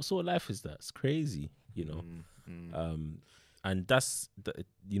bills. What sort of life is that? It's crazy, you know. And that's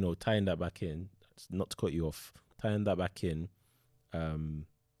tying that back in. Not to cut you off, tying that back in. In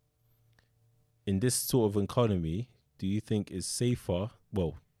this sort of economy, do you think it's safer?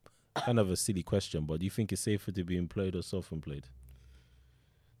 Well, kind of a silly question, but do you think it's safer to be employed or self-employed?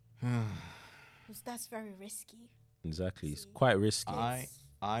 Because that's very risky. Exactly, it's quite risky.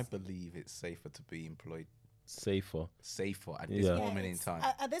 I believe it's safer to be employed. Safer. Safer at this Yeah. moment in it's- time.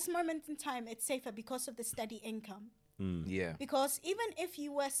 At this moment in time, it's safer because of the steady income. Yeah. Because even if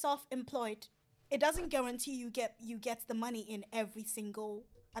you were self-employed, it doesn't guarantee you get the money in at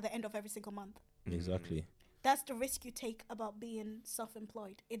the end of every single month. Exactly. That's the risk you take about being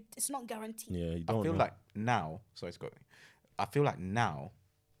self-employed. It's not guaranteed. Yeah, you I don't feel know. like now, sorry, Scott. I feel like now,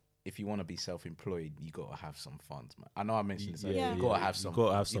 if you want to be self-employed, you gotta have some funds, man. I know I mentioned this. Yeah, earlier. You yeah, gotta you have some.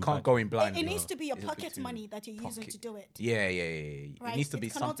 gotta have You some can't back- go in blind. It needs to be your It's pocket between money that you're using to do it. Yeah. Right? It needs to be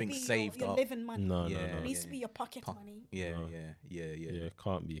It cannot something be saved your up. living money. No, Yeah. no, It no. needs to be your pocket money. Yeah. Yeah,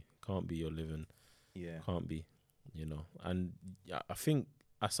 can't be your living. Yeah. Can't be, And I think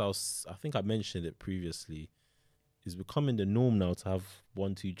I think I mentioned it previously. It's becoming the norm now to have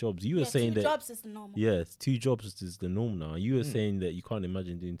 1-2 jobs. You were saying 2 that jobs is the normal. 2 jobs is the norm now. You were saying that you can't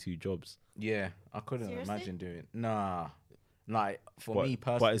imagine doing 2 jobs. Yeah, I couldn't Seriously? imagine doing. Nah, like for But- me but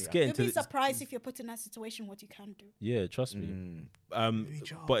personally, it's getting You'll to be the- surprised if you're put in that situation what you can do. Yeah, trust me. Maybe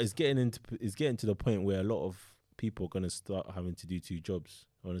But it's getting to the point where a lot of people are gonna start having to do 2 jobs.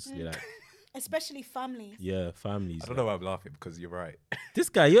 Honestly, like Especially families. families. I don't know why I'm laughing because you're right. This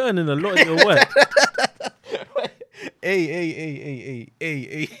guy, you're earning a lot in your work. Hey.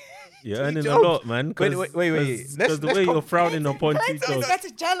 You're Two earning a jobs. lot, man. Wait. Because Let's the way you're frowning upon two Clayton's jobs,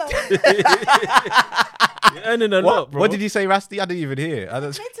 getting jealous. you're earning a lot, bro. What did you say, Rusty? I didn't even hear. I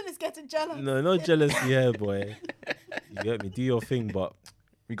don't... Clayton is getting jealous. No, no jealousy here, boy. You get me? Do your thing, but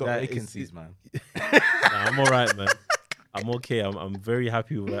We got That is- vacancies, man. nah, I'm all right, man. I'm okay. I'm very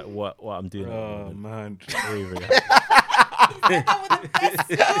happy with what I'm doing. at the Oh, moment. man. Very, very happy. He's like that with the best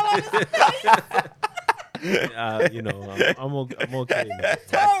smile on his face. You know, I'm okay. Man. The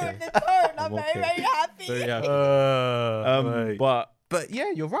tone. I'm I'm very, okay. very happy. Very happy. Right. But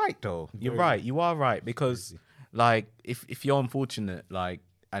Yeah, you're right though. You're Very right. You are right because, like, if you're unfortunate, like,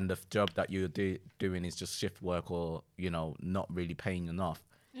 and the job that you're doing is just shift work or not really paying enough,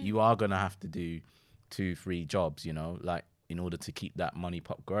 you are gonna have to do 2-3 jobs. Like in order to keep that money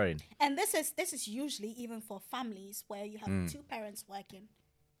pot growing. And this is usually even for families where you have 2 parents working.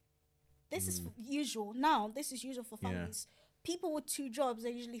 This is usual. Now, this is usual for Yeah. families. People with 2 jobs are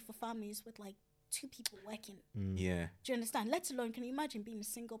usually for families with like 2 people working. Yeah. Do you understand? Let alone, can you imagine being a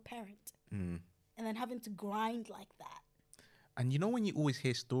single parent and then having to grind like that? And when you always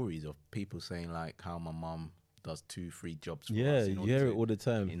hear stories of people saying like how my mum does 2-3 jobs for yeah, us in you order hear to, it all the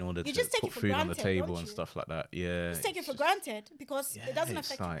time. in order You to just take put it for food on the granted, table don't and you? stuff like that. Yeah. Just take it it's for just- granted because it doesn't it's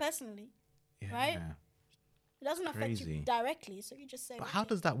affect you like- personally. yeah. right? It doesn't affect you Crazy. directly, so you just say. But how okay.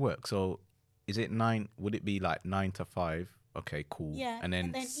 does that work? So is it 9? Would it be like 9 to 5? Okay, cool. Yeah, And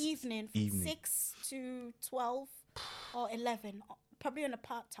then evening from evening. 6 to 12 or 11, probably on a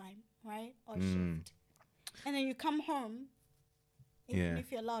part time, right? Or Mm. shift. And then you come home, even Yeah.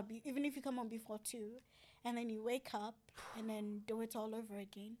 if you're allowed, even if you come home before 2, and then you wake up and then do it all over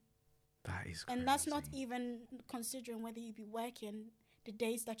again. that is crazy. And that's not even considering whether you be working the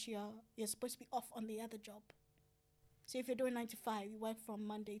days that you're supposed to be off on the other job. So if you're doing 9 to 5, you work from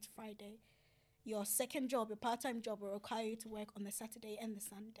Monday to Friday. Your second job, your part-time job, will require you to work on the Saturday and the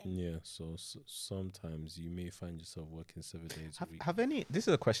Sunday. Yeah, so sometimes you may find yourself working 7 days a week. Have any? This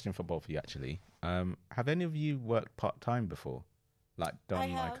is a question for both of you actually. Have any of you worked part time before? Like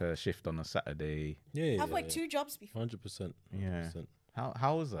done like have. a shift on a Saturday? Yeah, I've worked 2 jobs before. 100%. Yeah.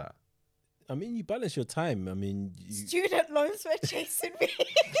 How was that? I mean, you balance your time. I mean, Student loans were chasing me.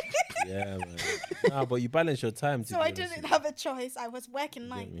 yeah, man. Nah, but you balance your time. So I didn't have a choice. I was working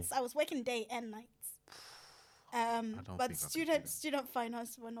get me? nights. I was working day and nights. don't But think I could do student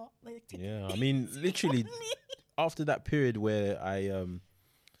finance were not like taking Yeah, I mean, literally, after that period where I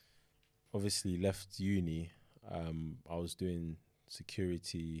obviously left uni, I was doing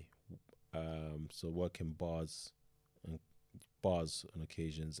security, so working bars on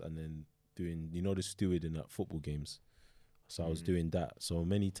occasions, and then doing the stewarding at football games. So I was doing that. So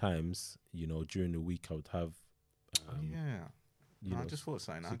many times, during the week, I would have Yeah. you know, I just thought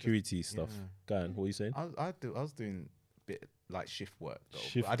something. security stuff. yeah. Go on, what are you saying? I was doing a bit like shift work though.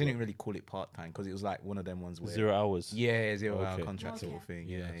 Shift I didn't work. really call it part time because it was like one of them ones where 0 hours. Yeah, 0 hour Okay. contract sort of Okay. thing.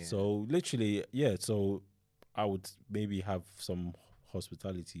 Yeah. So literally, so I would maybe have some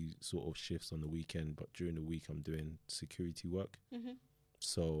hospitality sort of shifts on the weekend, but during the week I'm doing security work. Mhm.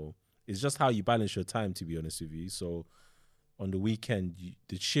 So it's just how you balance your time, to be honest with you. So on the weekend,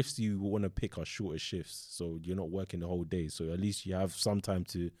 the shifts you want to pick are shorter shifts, so you're not working the whole day. So at least you have some time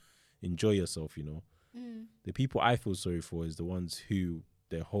to enjoy yourself. The people I feel sorry for is the ones who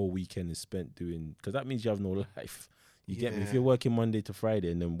their whole weekend is spent doing, because that means you have no life. You get me? If Yeah. you're working Monday to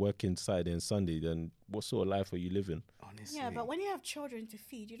Friday and then working Saturday and Sunday, then what sort of life are you living? Honestly. Yeah, but when you have children to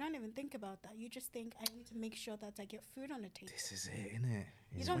feed, you don't even think about that. You just think, I need to make sure that I get food on the table. This is it, innit?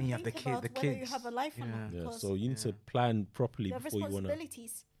 You It's don't when you have think the kid, about the whether kids. you have a life or Yeah. not. Yeah, Because so you need to plan properly you have before you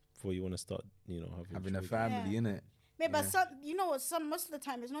responsibilities. wanna start, Having a children. family, Yeah. innit? Yeah, but Yeah. most of the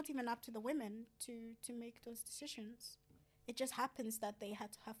time it's not even up to the women to make those decisions. It just happens that they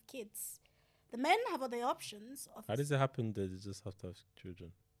had to have kids. The men have other options. How does it happen that they just have to have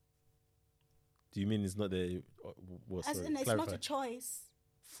children? Do you mean it's not the As in, it's not a choice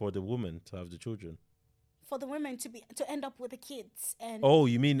for the woman to have the children? for the women to end up with the kids and Oh,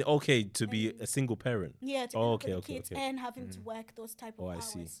 you mean to be a single parent? yeah, to Oh, end up okay, with the okay, kids okay. and having to work those type of Oh, I hours.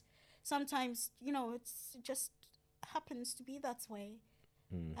 see. Sometimes it just happens to be that way.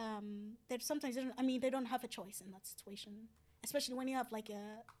 That sometimes they don't have a choice in that situation, especially when you have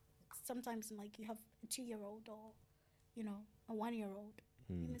sometimes you have a 2-year-old or a 1-year-old,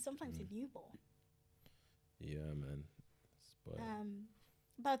 even sometimes a newborn. Yeah, man. But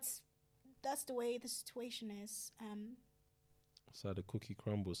But that's the way the situation is. it's how the cookie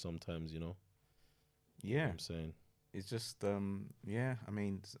crumbles sometimes, you know Yeah. what I'm saying? It's just yeah, I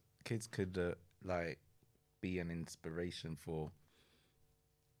mean kids could be an inspiration for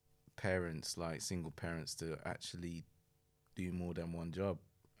parents, like single parents, to actually do more than one job.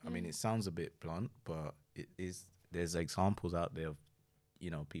 I mean, it sounds a bit blunt, but it is. There's examples out there of,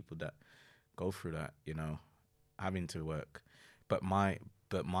 people that go through that, having to work. But my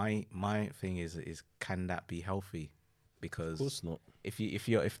thing is can that be healthy? Because Of course not.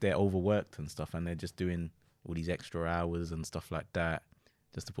 if they're overworked and stuff, and they're just doing all these extra hours and stuff like that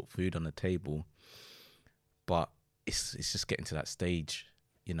just to put food on the table, but it's just getting to that stage,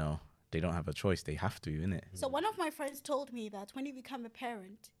 they don't have a choice, they have to, innit? So one of my friends told me that when you become a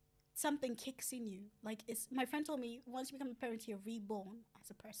parent, something kicks in you. Like, my friend told me once you become a parent, you're reborn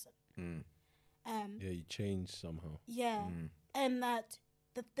as a person. You change somehow. Yeah. And that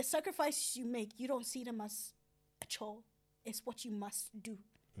the sacrifices you make, you don't see them as a chore. It's what you must do.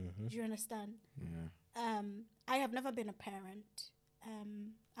 Do you understand? Yeah. I have never been a parent.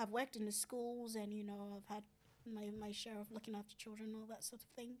 I've worked in the schools, and I've had my share of looking after children, all that sort of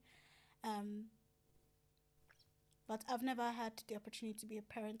thing. But I've never had the opportunity to be a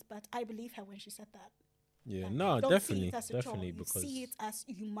parent. But I believe her when she said that. Yeah, Like, no, you don't see definitely, it as a chore. definitely, You because see it as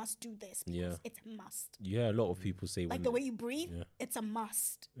you must do this. Because it's a must. a lot of people say Like when the way you breathe, it's a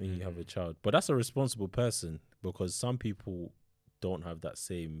must. when you have a child, but that's a responsible person, because some people don't have that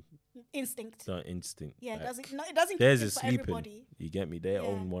same Instinct. instinct. Yeah, Like, it doesn't kick theirs in is for sleeping. everybody. You get me? Their Yeah.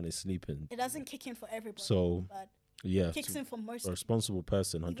 own one is sleeping. It doesn't kick in for everybody. So but yeah, kicks in for most a responsible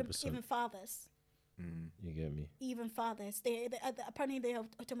person, people. 100%. Even fathers. You get me? Even fathers. They apparently they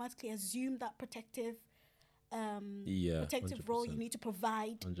automatically assume that protective protective role. You 100%. need to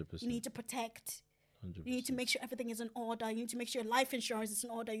provide. 100%. You need to protect. 100%. You need to make sure everything is in order. You need to make sure your life insurance is in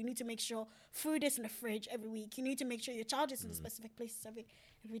order. You need to make sure food is in the fridge every week. You need to make sure your child is in specific places every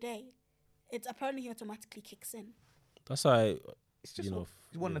day. It apparently automatically kicks in. That's why It's just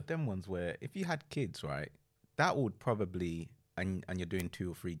one of them ones where if you had kids, right, that would probably, and you're doing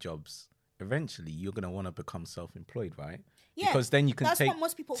 2 or 3 jobs, eventually you're going to want to become self-employed, right? Yeah, because then you can that's what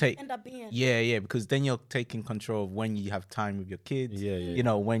most people end up being. Yeah, because then you're taking control of when you have time with your kids.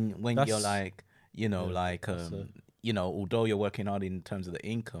 Yeah. When That's- you're like, although you're working hard in terms of the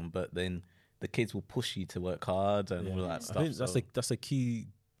income, but then the kids will push you to work hard and all that stuff. I think that's a key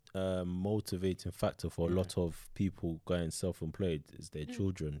motivating factor for a lot of people going self-employed is their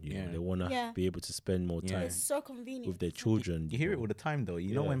children. You know, they want to be able to spend more time It's so convenient with their children. You hear it all the time, though.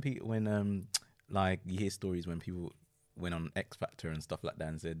 You know when people, like you hear stories when people went on X Factor and stuff like that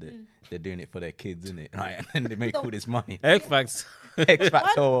and said that they're doing it for their kids, innit? Right, and then they make all this money. X Factor. X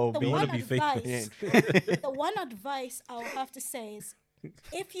Factor. The wanna be famous. the one advice I'll have to say is,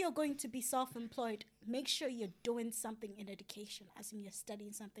 if you're going to be self-employed, make sure you're doing something in education, as in you're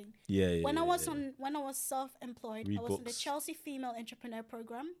studying something. When I was self-employed, Read I was in the books. Chelsea Female Entrepreneur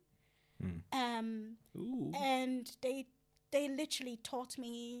Program, Ooh. and they literally taught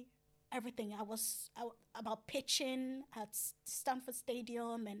me everything. I about pitching at Stamford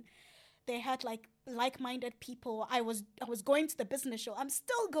Stadium, and they had like-minded people. I was going to the business show. I'm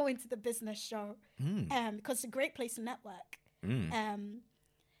still going to the business show, because it's a great place to network.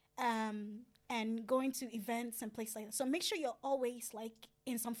 And going to events and places like that. So make sure you're always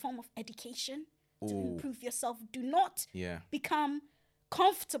in some form of education to improve yourself. Do not become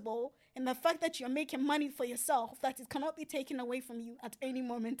comfortable in the fact that you're making money for yourself, that it cannot be taken away from you at any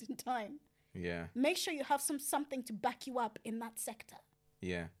moment in time. Yeah. Make sure you have something to back you up in that sector.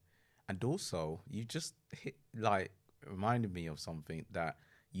 Yeah. And also, you just reminded me of something, that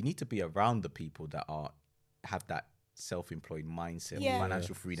you need to be around the people that have that self-employed mindset,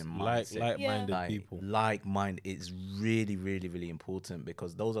 financial freedom mindset, like-minded people. Like-minded. It's really, really, really important,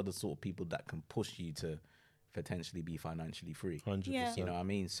 because those are the sort of people that can push you to potentially be financially free. 100%. Yeah. You know what I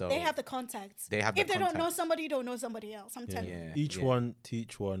mean? So They have the contacts. If they don't know somebody, you don't know somebody else. I'm telling you. Each one,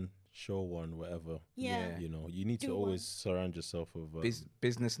 teach one, show one, whatever. Yeah. You know, you need to always surround yourself with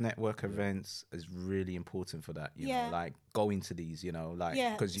business network events is really important for that. You know, like going to these,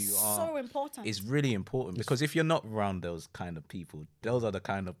 because you are so important. It's really important, because if you're not around those kind of people, those are the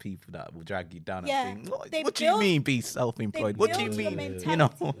kind of people that will drag you down and think, what do you mean be self-employed? What do you mean,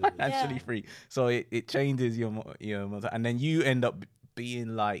 financially free? So it changes your and then you end up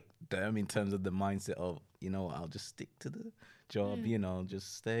being like them in terms of the mindset of, I'll just stick to the job,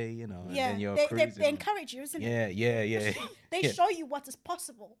 just stay, and then you're they encourage you, isn't it? Yeah. They show you what is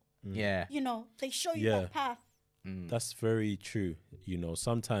possible. Yeah. They show you that path. That's very true.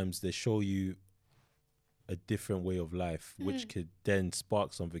 Sometimes they show you a different way of life, which could then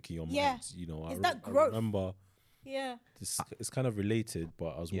spark something in your mind. Is that growth? I remember Yeah. it's kind of related,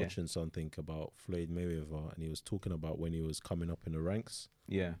 but I was watching something about Floyd Mayweather, and he was talking about when he was coming up in the ranks.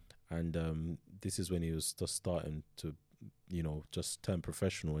 Yeah. And this is when he was just starting to, just turn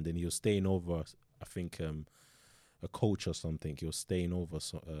professional, and then he was staying over, I think, a coach or something. He was staying over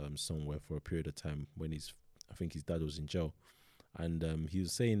somewhere for a period of time when I think his dad was in jail. And he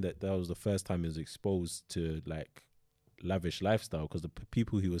was saying that was the first time he was exposed to like lavish lifestyle, because the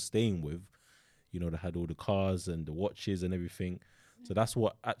people he was staying with, you know, they had all the cars and the watches and everything. So that's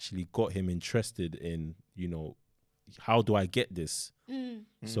what actually got him interested in, you know, how do I get this?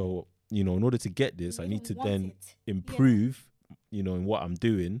 So, you know, in order to get this, I need to then improve, you know, in what I'm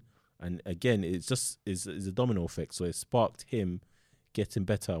doing. And again, it's a domino effect. So it sparked him getting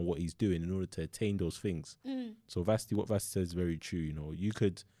better at what he's doing in order to attain those things. So what Vasti says is very true. You know, you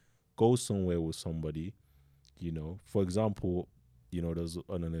could go somewhere with somebody, you know, for example, you know, there was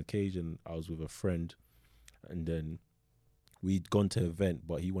on an occasion I was with a friend, and then we'd gone to an event,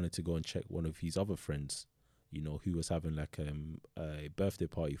 but he wanted to go and check one of his other friends, you know, who was having like a birthday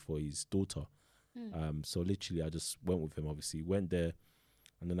party for his daughter. So literally I just went with him, obviously, went there.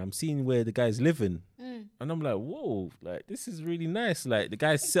 And then I'm seeing where the guy's living. And I'm like, whoa, like, this is really nice. Like, the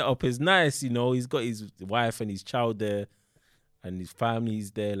guy's setup is nice, you know. He's got his wife and his child there. And his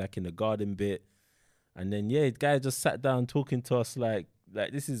family's there, like, in the garden bit. And then, the guy just sat down talking to us like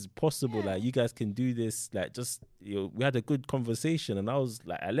this is possible. Like, you guys can do this. Like, just, you know, we had a good conversation. And I was,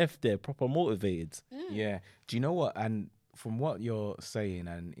 like, I left there proper motivated. Yeah. Do you know what? And from what you're saying,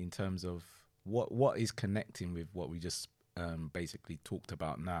 and in terms of what is connecting with what we just basically talked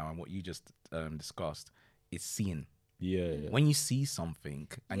about now, and what you just discussed, is seeing. When you see something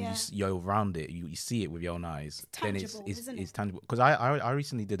and you're around it, you see it with your own eyes, then it's tangible. Because I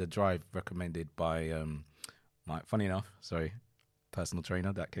recently did a drive recommended by my, funny enough, personal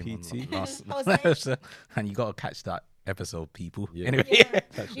trainer that came PT. on last episode, and you got to catch that episode, people. Anyway,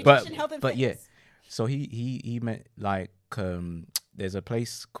 but yeah, so he meant like there's a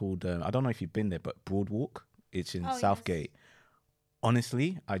place called I don't know if you've been there, but Broadwalk. It's in Southgate. Yes.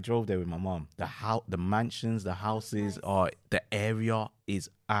 Honestly, I drove there with my mom. The mansions, the houses the area is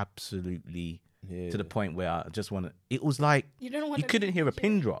absolutely to the point where I just want to. It was like you couldn't hear a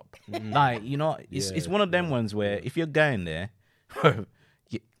pin drop. Like, you know, it's one of them ones where if you're going there,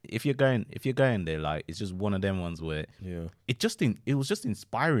 if you're going there, like, it's just one of them ones where it was just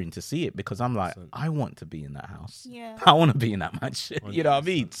inspiring to see it, because I'm like, 100%. I want to be in that house. I want to be in that mansion. 100%. You know what I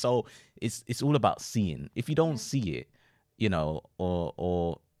mean? So it's all about seeing. If you don't see it, you know,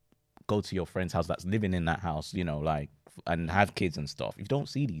 or go to your friend's house that's living in that house, you know, like, and have kids and stuff. If you don't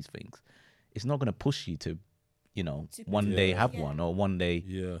see these things, it's not going to push you to, you know, one day have one, or one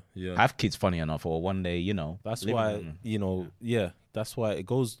day have kids, funny enough, or one day, you know. That's why, you know, that's why it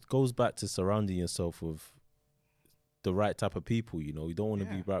goes back to surrounding yourself with the right type of people, you know. You don't want to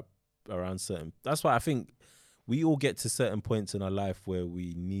be around certain. That's why I think we all get to certain points in our life where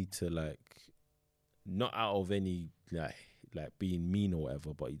we need to, like, not out of any, like being mean or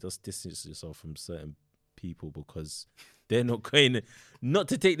whatever, but you just distance yourself from certain people because they're not going, not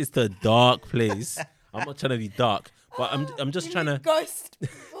to take this to a dark place. I'm not trying to be dark, but I'm just trying to ghost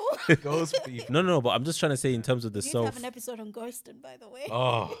people. Ghost people. No, but I'm just trying to say in terms of the you self. have an episode on ghosting, by the way.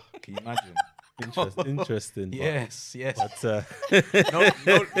 Oh, can you imagine? Interesting. Yes. But,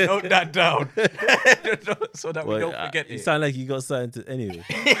 note that down so that we don't forget it. You sound like you got something to anyway.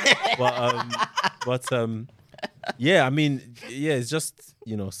 but yeah, I mean, it's just,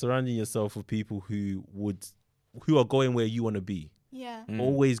 you know, surrounding yourself with people who are going where you want to be. Yeah.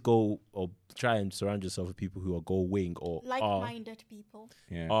 Always go, or try and surround yourself with people who are going or like-minded people.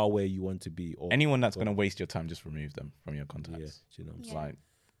 Are where you want to be. Or anyone that's going to waste your time, just remove them from your contacts. You know, it's like,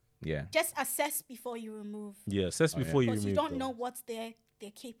 just assess before you remove. Assess before you remove. Because you don't know what they're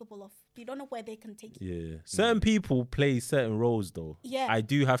capable of. You don't know where they can take you. Yeah. Certain people play certain roles, though. Yeah. I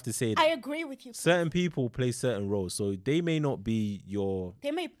do have to say that. I agree with you. Certain people play certain roles, so they may not be your.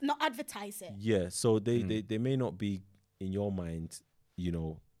 They may not advertise it. Yeah. So they may not be in your mind, you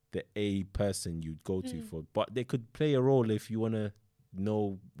know, the A person you'd go to for, but they could play a role if you want to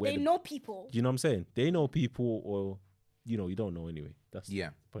know where. They know people. You know what I'm saying? They know people, or, you know, you don't know anyway. That's the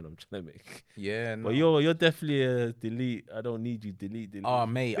point I'm trying to make. Yeah, no. But you're definitely a delete. I don't need you. Delete. Oh,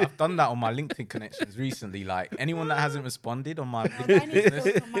 mate, I've done that on my LinkedIn connections recently. Like, anyone that hasn't responded on my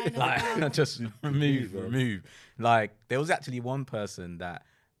LinkedIn, like, just remove. Like, there was actually one person that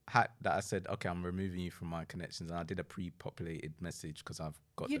I said, okay, I'm removing you from my connections, and I did a pre-populated message because I've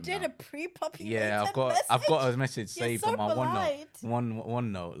got. You did a pre-populated. Yeah, I've got a message saved on my polite.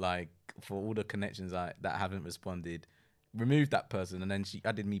 OneNote, like, for all the connections that haven't responded. Remove that person, and then she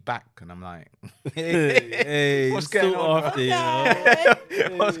added me back, and I'm like, hey, what's going on?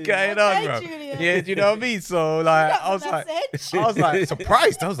 What's going on, bro? Julian. Yeah, do you know what I mean? So, like, I was like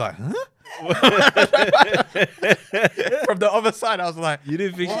surprised. I was like, huh? From the other side, I was like, You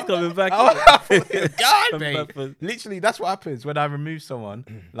didn't think she's coming back? God, mate. back for- Literally, that's what happens when I remove someone.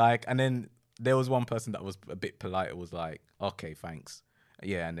 Like, and then there was one person that was a bit polite. It was like, okay, thanks.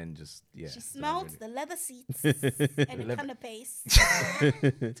 Yeah, and then just, yeah. She don't smelled really- the leather seats and the canapes.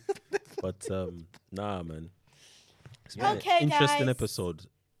 But nah, man. It's been Okay, an interesting guys. episode.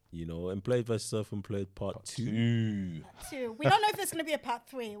 You know, employed versus self-employed part 2. Two. We don't know if there's gonna be a part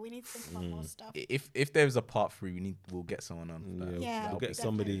 3. We need to think about more stuff. If there's a part 3, we'll get someone on. for that. Yeah, we'll get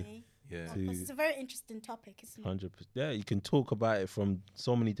somebody. definitely. Yeah. To- Because it's a very interesting topic, isn't it? 100%. Yeah, you can talk about it from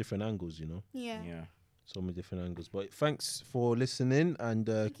so many different angles. You know, Yeah. Yeah. so many different angles. But thanks for listening and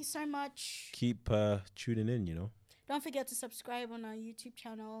Thank you so much. keep tuning in. You know, Don't forget to subscribe on our YouTube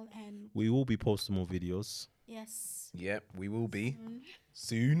channel and we will be posting more videos. yes. Yep, we will be soon.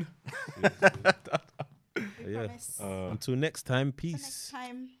 soon. We Yeah. promise. Until next time, Till next peace.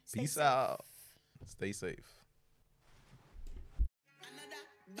 time. Stay Peace safe. out. Stay safe. Another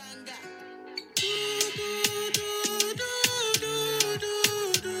banger.